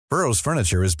Burrow's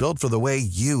furniture is built for the way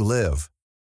you live.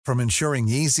 From ensuring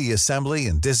easy assembly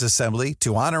and disassembly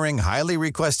to honoring highly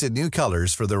requested new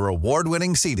colors for their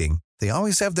award-winning seating, they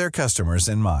always have their customers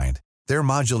in mind. Their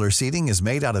modular seating is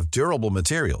made out of durable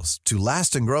materials to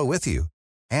last and grow with you.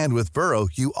 And with Burrow,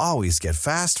 you always get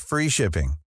fast, free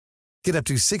shipping. Get up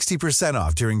to 60%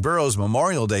 off during Burrow's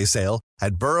Memorial Day sale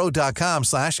at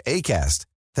burrow.com/ACAST.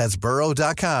 That's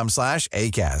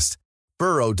burrow.com/ACAST.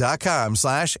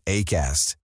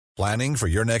 burrow.com/ACAST. Planning for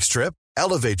your next trip?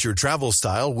 Elevate your travel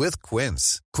style with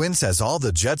Quince. Quince has all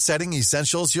the jet-setting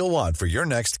essentials you'll want for your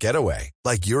next getaway,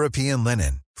 like European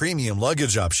linen, premium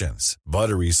luggage options,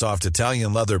 buttery soft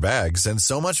Italian leather bags, and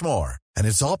so much more. And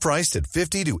it's all priced at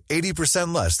 50 to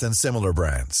 80% less than similar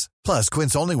brands. Plus,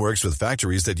 Quince only works with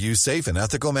factories that use safe and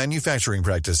ethical manufacturing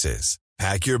practices.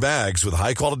 Pack your bags with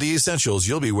high-quality essentials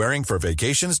you'll be wearing for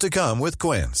vacations to come with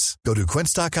Quince. Go to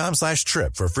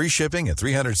quince.com/trip for free shipping and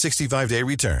 365-day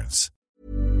returns.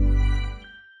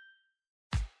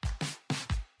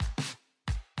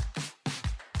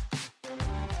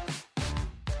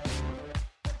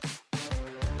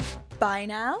 Bye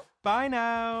now. Bye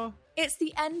now. It's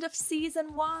the end of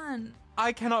season 1.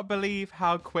 I cannot believe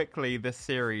how quickly this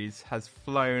series has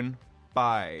flown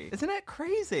by. Isn't it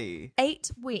crazy?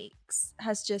 8 weeks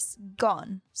has just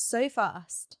gone so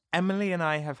fast. Emily and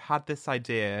I have had this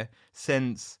idea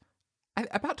since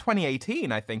about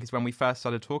 2018, I think, is when we first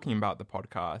started talking about the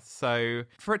podcast. So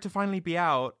for it to finally be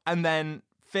out and then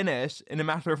finish in a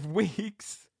matter of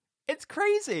weeks, it's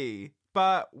crazy.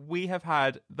 But we have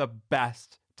had the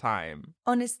best time.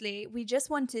 Honestly, we just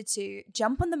wanted to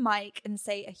jump on the mic and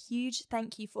say a huge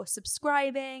thank you for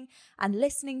subscribing and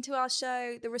listening to our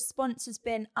show. The response has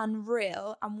been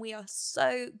unreal and we are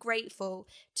so grateful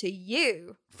to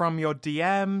you. From your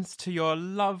DMs to your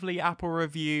lovely Apple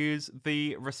reviews,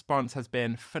 the response has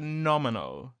been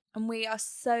phenomenal. And we are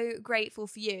so grateful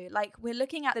for you. Like, we're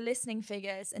looking at the listening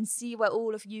figures and see where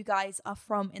all of you guys are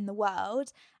from in the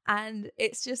world. And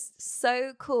it's just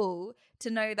so cool to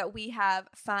know that we have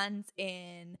fans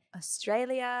in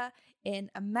Australia,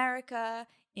 in America,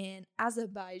 in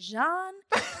Azerbaijan.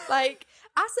 Like,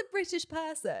 as a British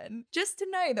person, just to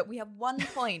know that we have 1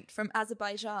 point from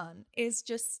Azerbaijan is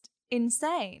just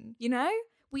insane, you know?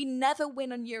 We never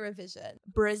win on Eurovision.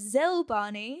 Brazil,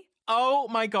 Barney. Oh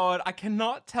my God, I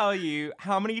cannot tell you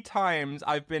how many times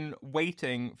I've been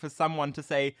waiting for someone to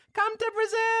say, come to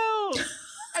Brazil!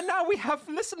 And now we have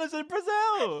listeners in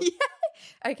Brazil! Yeah.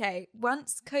 Okay,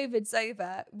 once COVID's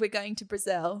over, we're going to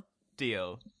Brazil.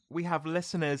 Deal. We have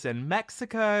listeners in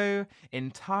Mexico,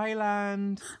 in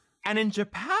Thailand, and in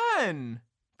Japan!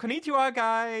 Konnichiwa,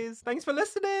 guys. Thanks for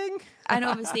listening. And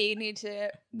obviously,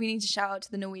 we need to shout out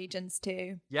to the Norwegians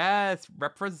too. Yes,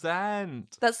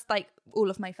 represent. That's like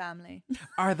all of my family.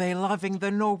 Are they loving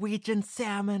the Norwegian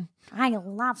salmon? I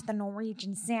love the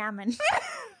Norwegian salmon.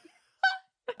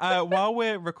 While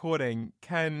we're recording,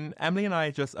 can Emily and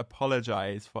I just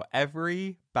apologize for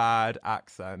every bad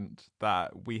accent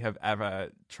that we have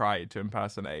ever tried to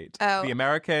impersonate? Oh. The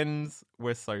Americans,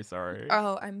 we're so sorry.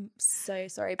 Oh, I'm so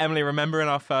sorry. Emily, remember in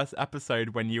our first episode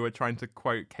when you were trying to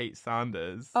quote Kate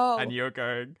Sanders? Oh. And you were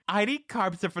going, I need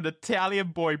carbs if an Italian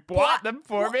boy bought them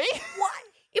for me. What?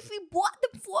 If he bought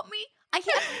them for me? I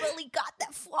haven't really got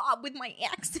that far with my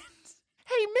accent.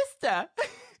 Hey, mister.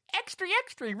 Extra,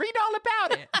 read all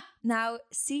about it. Now,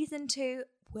 season 2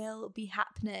 will be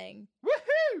happening.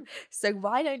 Woohoo! So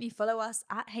why don't you follow us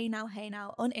at Hey Now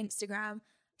on Instagram,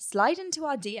 slide into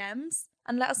our DMs,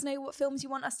 and let us know what films you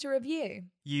want us to review.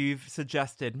 You've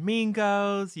suggested Mean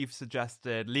Girls, you've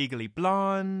suggested Legally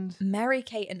Blonde.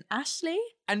 Mary-Kate and Ashley.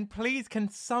 And please, can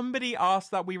somebody ask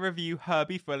that we review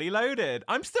Herbie Fully Loaded?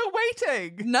 I'm still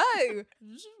waiting! No!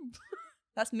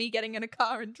 That's me getting in a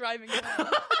car and driving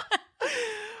around.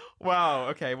 Wow,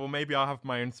 okay, well maybe I'll have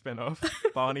my own spin-off.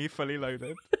 Barney Fully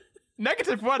Loaded.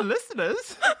 -1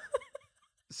 listeners!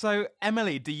 So,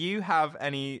 Emily, do you have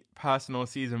any personal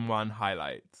season 1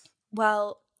 highlights?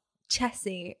 Well,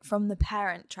 Chessie from The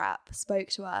Parent Trap spoke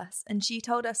to us, and she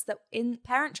told us that in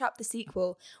Parent Trap, the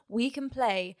sequel, we can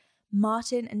play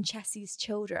Martin and Chessie's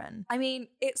children. I mean,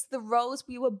 it's the roles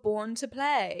we were born to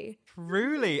play.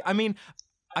 Truly. I mean,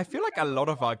 I feel like a lot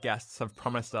of our guests have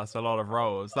promised us a lot of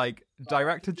roles. Like,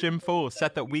 director Jim Fall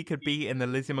said that we could be in the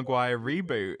Lizzie McGuire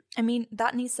reboot. I mean,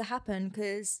 that needs to happen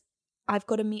because I've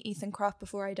got to meet Ethan Craft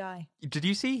before I die. Did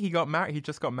you see he got married? He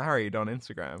just got married on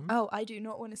Instagram. Oh, I do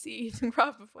not want to see Ethan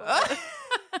Craft before.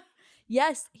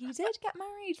 Yes, he did get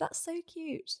married. That's so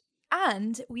cute.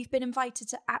 And we've been invited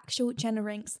to actual Jenna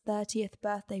Rink's 30th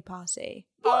birthday party.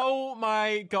 Oh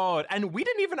my God. And we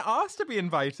didn't even ask to be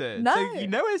invited. No. So you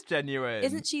know it's genuine.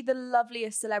 Isn't she the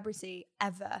loveliest celebrity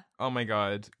ever? Oh my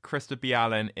God. Krista B.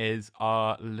 Allen is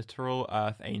our literal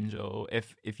earth angel.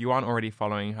 If you aren't already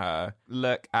following her,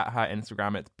 look at her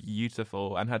Instagram. It's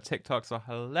beautiful. And her TikToks are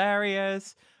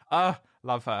hilarious.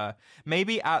 Love her.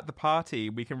 Maybe at the party,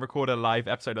 we can record a live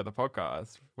episode of the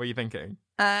podcast. What are you thinking?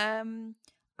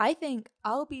 I think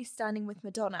I'll be standing with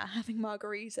Madonna having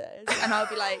margaritas and I'll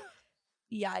be like,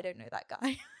 yeah, I don't know that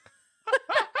guy.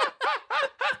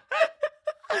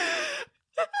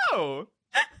 Oh,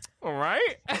 all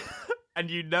right.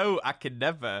 And you know I can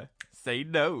never say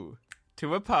no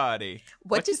to a party.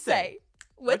 What you say?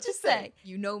 What you say?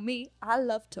 You know me, I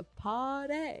love to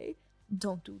party.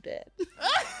 Don't do that.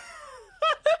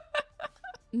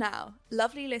 Now,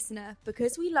 lovely listener,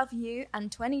 because we love you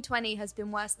and 2020 has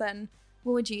been worse than...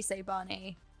 What would you say,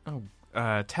 Barney? Oh,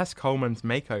 Tess Coleman's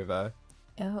makeover.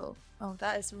 Oh,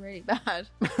 that is really bad.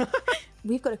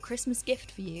 We've got a Christmas gift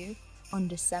for you on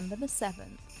December the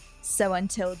 7th. So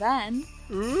until then...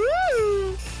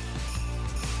 Woo!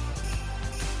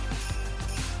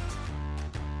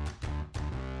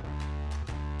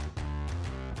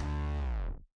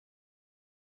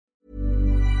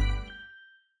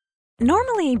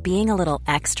 Normally, being a little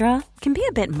extra can be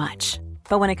a bit much.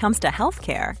 But when it comes to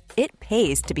healthcare, it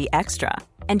pays to be extra.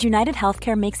 And United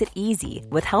Healthcare makes it easy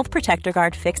with Health Protector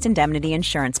Guard fixed indemnity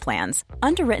insurance plans.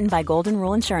 Underwritten by Golden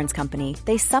Rule Insurance Company,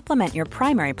 they supplement your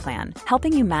primary plan,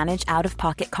 helping you manage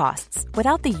out-of-pocket costs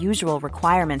without the usual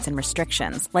requirements and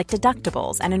restrictions like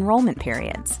deductibles and enrollment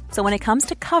periods. So when it comes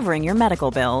to covering your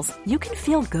medical bills, you can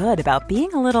feel good about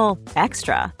being a little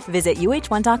extra. Visit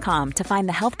uh1.com to find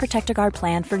the Health Protector Guard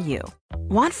plan for you.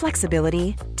 Want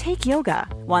flexibility? Take yoga.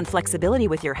 Want flexibility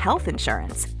with your health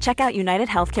insurance? Check out United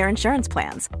Healthcare Insurance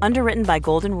Plans. Underwritten by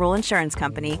Golden Rule Insurance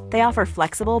Company, they offer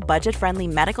flexible, budget-friendly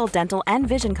medical, dental, and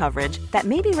vision coverage that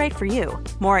may be right for you.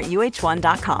 More at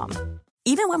uh1.com.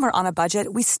 Even when we're on a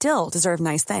budget, we still deserve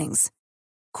nice things.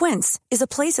 Quince is a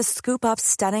place to scoop up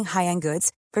stunning high-end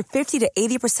goods for 50 to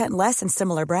 80% less than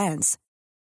similar brands.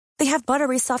 They have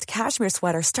buttery soft cashmere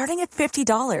sweaters starting at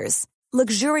 $50,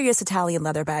 luxurious Italian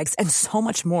leather bags, and so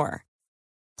much more.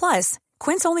 Plus,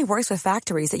 Quince only works with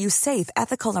factories that use safe,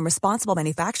 ethical, and responsible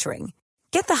manufacturing.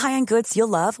 Get the high-end goods you'll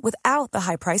love without the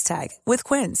high price tag with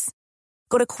Quince.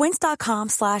 Go to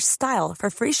quince.com/style for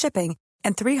free shipping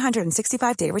and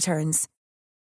 365-day returns.